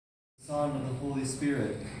Son, and the Holy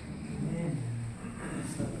Spirit.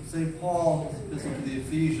 St. Paul, in his epistle to the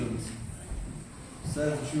Ephesians,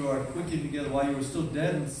 says that you are quickened together. While you were still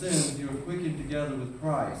dead in sins, you were quickened together with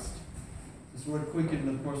Christ. This word quickened,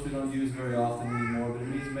 of course, we don't use very often anymore, but it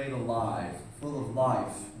means made alive, full of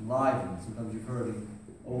life, enlivened. Sometimes you've heard in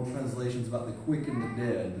old translations about the quick and the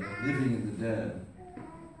dead, the living and the dead.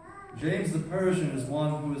 James the Persian is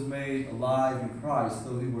one who is made alive in Christ,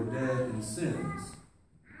 though he were dead in sins.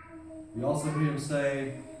 We also hear him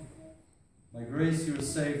say, by grace you are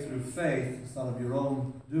saved through faith. It's not of your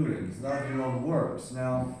own doing. It's not of your own works.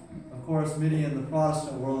 Now, of course, many in the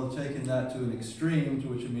Protestant world have taken that to an extreme, to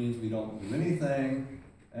which it means we don't do anything,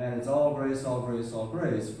 and it's all grace, all grace, all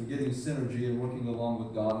grace, forgetting synergy and working along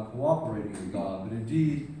with God and cooperating with God. But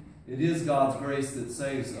indeed, it is God's grace that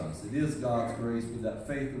saves us. It is God's grace with that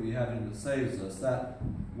faith that we have in Him that saves us. That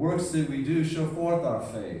works that we do show forth our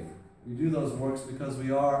faith. We do those works because we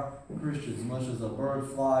are Christians. Much as a bird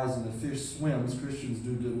flies and a fish swims, Christians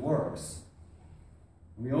do good works.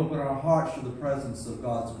 We open our hearts to the presence of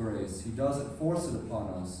God's grace. He doesn't force it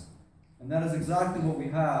upon us. And that is exactly what we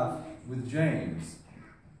have with James,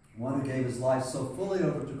 one who gave his life so fully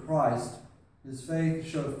over to Christ. His faith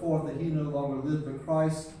showed forth that he no longer lived, but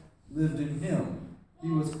Christ lived in him. He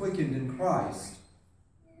was quickened in Christ.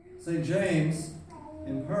 St. James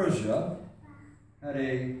in Persia had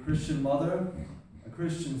a Christian mother, a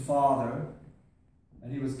Christian father,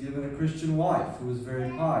 and he was given a Christian wife who was very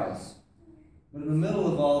pious. But in the middle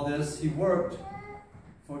of all this, he worked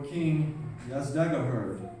for King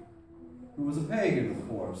Yazdegerd, who was a pagan, of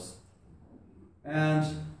course. And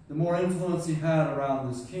the more influence he had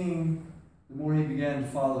around this king, the more he began to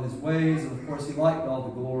follow his ways. And of course, he liked all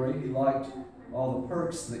the glory. He liked all the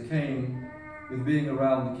perks that came with being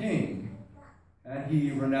around the king. And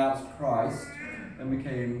he renounced Christ and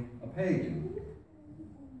became a pagan.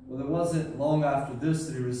 Well, it wasn't long after this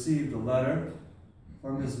that he received a letter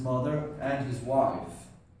from his mother and his wife.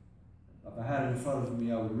 If I had it in front of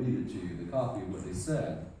me, I would read it to you, the copy of what they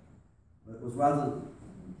said. But it was rather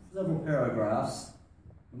several paragraphs,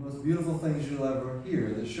 the most beautiful things you'll ever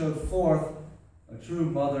hear, that showed forth a true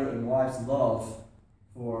mother and wife's love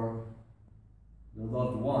for their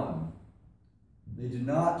loved one. They did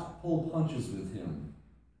not pull punches with him.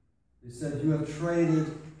 They said, you have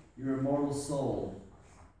traded your immortal soul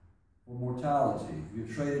for mortality. You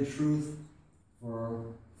have traded truth for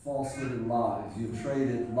falsehood and lies. You have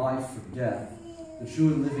traded life for death, the true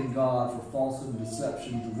and living God for falsehood and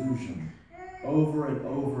deception and delusion. Over and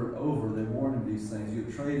over and over, they warned him these things. You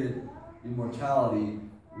have traded immortality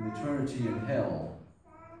with eternity in hell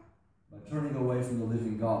by turning away from the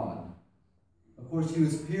living God. Of course, he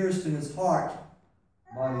was pierced in his heart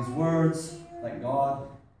by these words, thank God.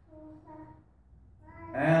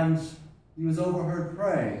 And he was overheard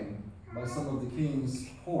praying by some of the king's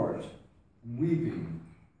court and weeping.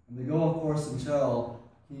 And they go, of course, and tell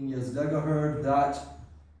King Yazdegerd that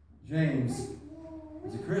James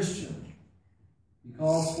is a Christian. He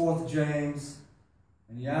calls forth James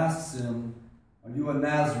and he asks him, are you a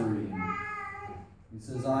Nazarene? He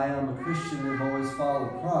says, I am a Christian and have always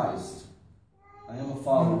followed Christ. I am a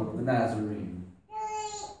follower of the Nazarene.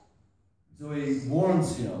 So he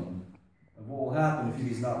warns him of what will happen if he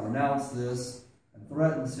does not renounce this and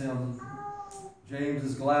threatens him. James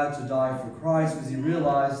is glad to die for Christ because he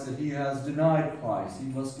realized that he has denied Christ. He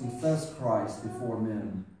must confess Christ before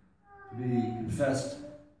men to be confessed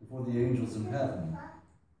before the angels in heaven.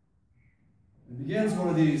 It begins one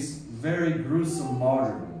of these very gruesome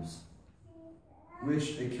martyrdoms,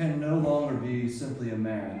 which it can no longer be simply a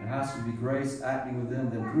man. It has to be grace acting within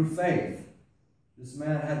them through faith. This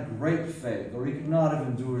man had great faith, or he could not have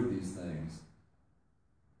endured these things.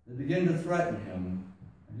 They begin to threaten him,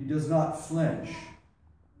 and he does not flinch.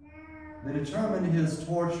 They determine his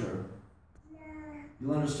torture.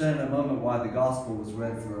 You'll understand in a moment why the gospel was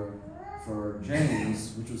read for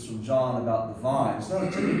James, which was from John about the vine. It's not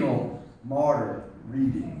a typical martyr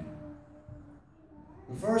reading.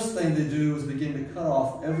 The first thing they do is begin to cut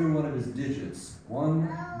off every one of his digits, one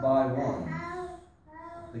by one.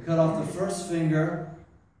 They cut off the first finger,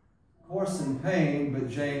 of course in pain, but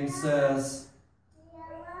James says,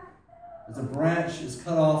 as a branch is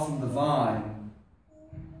cut off from the vine,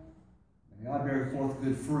 may I bear forth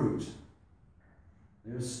good fruit.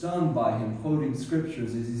 They are stunned by him quoting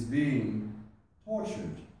scriptures as he's being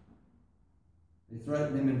tortured. They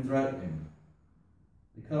threaten him and threaten him.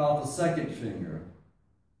 They cut off the second finger,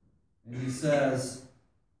 and he says,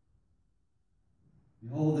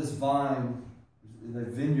 behold, this vine, the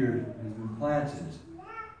vineyard has been planted,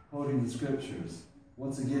 quoting the scriptures,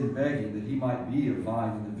 once again begging that he might be a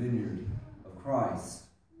vine in the vineyard of Christ.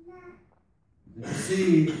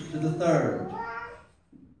 proceed to the third.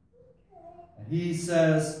 And he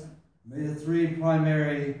says, may the three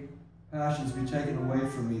primary passions be taken away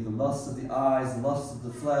from me, the lust of the eyes, the lust of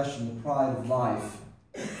the flesh, and the pride of life.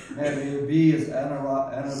 May it be as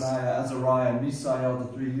Ananiah, Azariah, and Mishael, the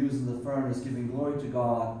three used in the furnace, giving glory to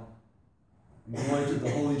God and glory to the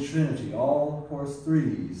Holy Trinity. All, of course,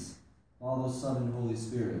 threes, Father, Son, and Holy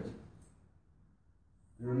Spirit.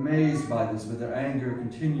 They're amazed by this, but their anger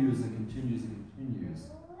continues and continues and continues.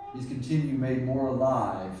 He's continued made more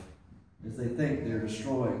alive as they think they're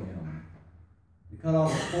destroying him. They cut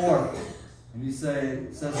off the fourth, and he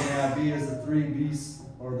says, may I be as the three beasts,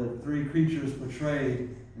 or the three creatures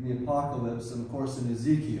portrayed in the Apocalypse, and of course in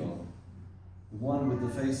Ezekiel. The one with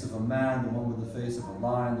the face of a man, the one with the face of a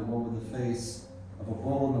lion, the one with the face of a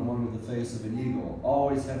bull, and the one with the face of an eagle,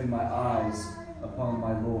 always having my eyes upon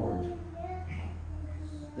my Lord.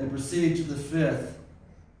 They proceed to the fifth,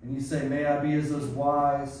 and you say, may I be as those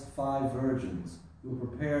wise 5 virgins who were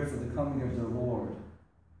prepared for the coming of their Lord,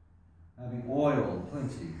 having oil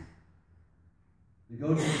plenty. They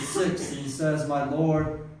go to the sixth, and he says, my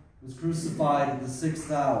Lord was crucified at the 6th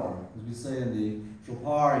hour, as we say in the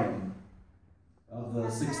Troparium of the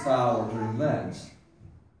 6th hour during Lent.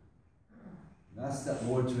 And ask that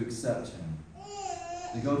Lord to accept him.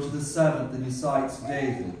 They go to the 7th, and he cites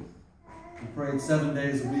David, who prayed 7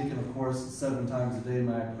 days a week, and of course 7 times a day,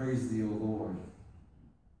 may I praise thee, O Lord.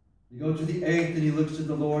 They go to the 8th, and he looks to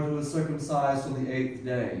the Lord who was circumcised on the 8th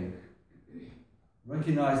day.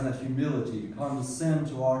 Recognizing that humility, to condescend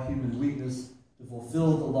to our human weakness, to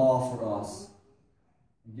fulfill the law for us,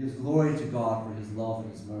 and gives glory to God for his love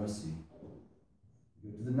and his mercy.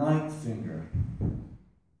 We go to the 9th finger.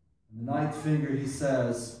 In the 9th finger he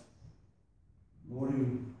says, Lord,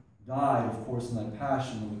 who died, of course, in thy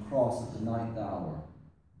passion on the cross at the 9th hour.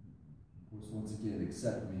 Of course, once again,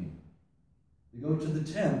 accept me. We go to the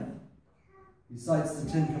 10th. He cites the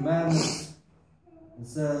 10 Commandments and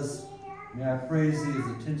says, may I praise thee as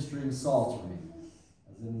a 10-string psaltery,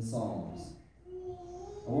 as in the Psalms.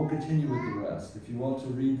 I won't continue with the rest. If you want to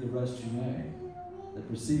read the rest, you may. They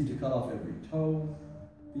proceed to cut off every toe,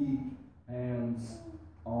 feet, hands,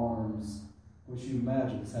 arms. Of course, you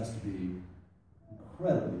imagine this has to be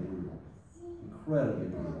incredibly brutal. Incredibly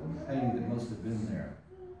brutal. The pain that must have been there.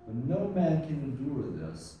 But no man can endure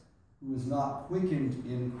this who is not quickened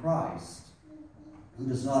in Christ, who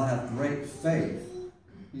does not have great faith.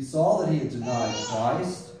 He saw that he had denied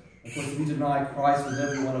Christ. Of course, we deny Christ with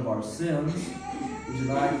every one of our sins. We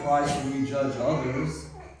deny Christ when we judge others.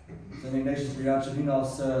 St. Ignatius Briachaninov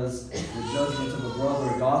says, the judgment of a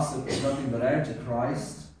brother or gossip is nothing but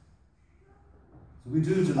antichrist. So we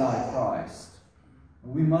do deny Christ.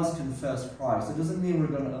 And we must confess Christ. It doesn't mean we're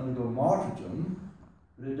going to undergo martyrdom,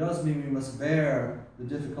 but it does mean we must bear the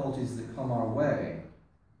difficulties that come our way.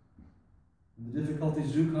 When the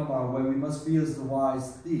difficulties do come our way, we must be as the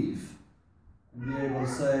wise thief and be able to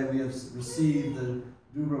say, we have received the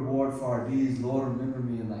due reward for our deeds. Lord, remember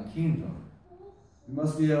me in thy kingdom. We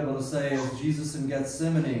must be able to say, as Jesus in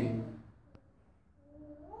Gethsemane,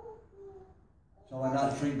 shall I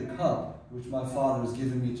not drink the cup which my Father has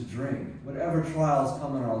given me to drink? Whatever trials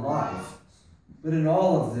come in our life, but in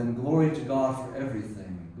all of them, glory to God for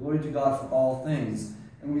everything. Glory to God for all things.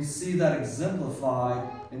 And we see that exemplified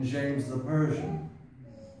in James the Persian,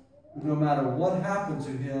 who no matter what happened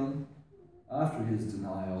to him after his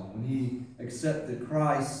denial, when he accepted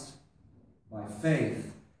Christ by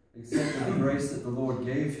faith, accepted the grace that the Lord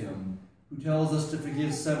gave him, who tells us to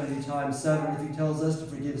forgive 70 times 7. If he tells us to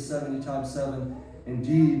forgive 70 times 7,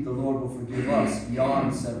 indeed the Lord will forgive us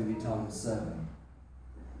beyond 70 times 7.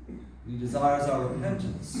 He desires our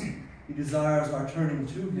repentance. He desires our turning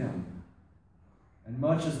to him. And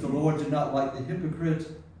much as the Lord did not like the hypocrite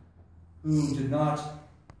who did not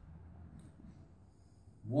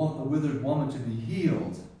want the withered woman to be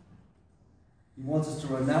healed, he wants us to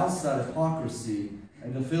renounce that hypocrisy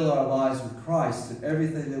and to fill our lives with Christ, and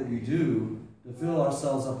everything that we do, to fill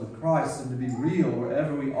ourselves up with Christ and to be real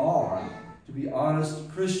wherever we are, to be honest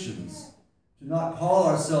Christians, to not call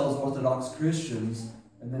ourselves Orthodox Christians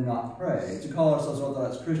and then not pray, to call ourselves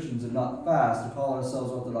Orthodox Christians and not fast, to call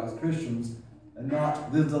ourselves Orthodox Christians and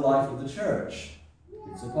not live the life of the church.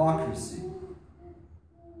 It's hypocrisy.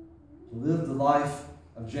 To live the life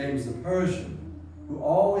of James the Persian, who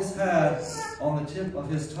always had on the tip of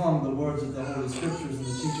his tongue the words of the Holy Scriptures and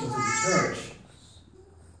the teachings of the church.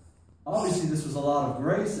 Obviously, this was a lot of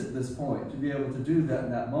grace at this point to be able to do that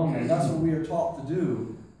in that moment. And that's what we are taught to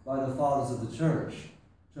do by the fathers of the church,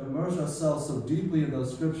 to immerse ourselves so deeply in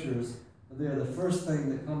those Scriptures that they are the first thing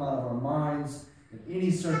that come out of our minds in any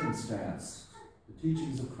circumstance. The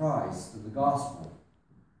teachings of Christ, of the gospel,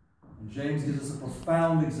 And James gives us a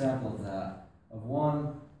profound example of that, of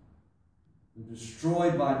one who was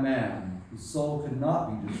destroyed by man, whose soul could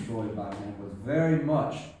not be destroyed by man, was very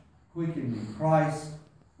much quickened in Christ,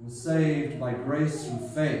 was saved by grace through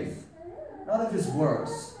faith, not of his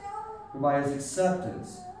works, but by his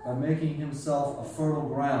acceptance, by making himself a fertile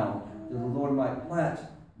ground, that the Lord might plant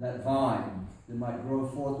that vine that might grow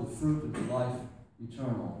forth with fruit of life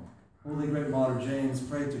eternal. Holy Great Martyr James,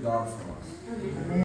 pray to God for us.